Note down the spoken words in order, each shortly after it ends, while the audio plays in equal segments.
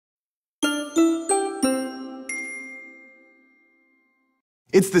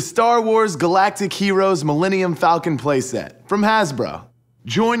It's the Star Wars Galactic Heroes Millennium Falcon playset from Hasbro.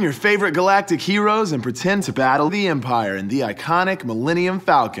 Join your favorite galactic heroes and pretend to battle the Empire in the iconic Millennium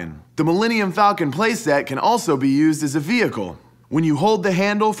Falcon. The Millennium Falcon playset can also be used as a vehicle. When you hold the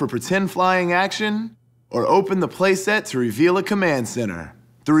handle for pretend flying action, or open the playset to reveal a command center.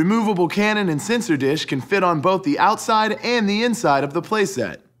 The removable cannon and sensor dish can fit on both the outside and the inside of the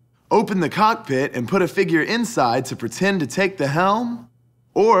playset. Open the cockpit and put a figure inside to pretend to take the helm,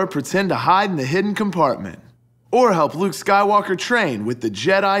 or pretend to hide in the hidden compartment, or help Luke Skywalker train with the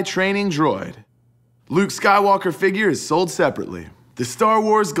Jedi training droid. Luke Skywalker figure is sold separately. The Star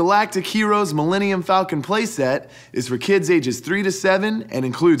Wars Galactic Heroes Millennium Falcon playset is for kids ages 3 to 7 and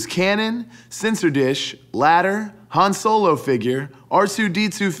includes cannon, sensor dish, ladder, Han Solo figure,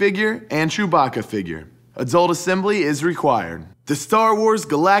 R2-D2 figure, and Chewbacca figure. Adult assembly is required. The Star Wars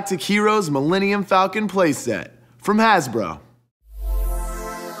Galactic Heroes Millennium Falcon playset from Hasbro.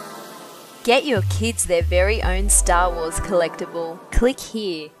 Get your kids their very own Star Wars collectible. Click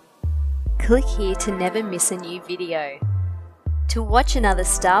here. Click here to never miss a new video. To watch another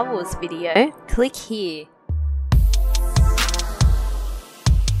Star Wars video, click here.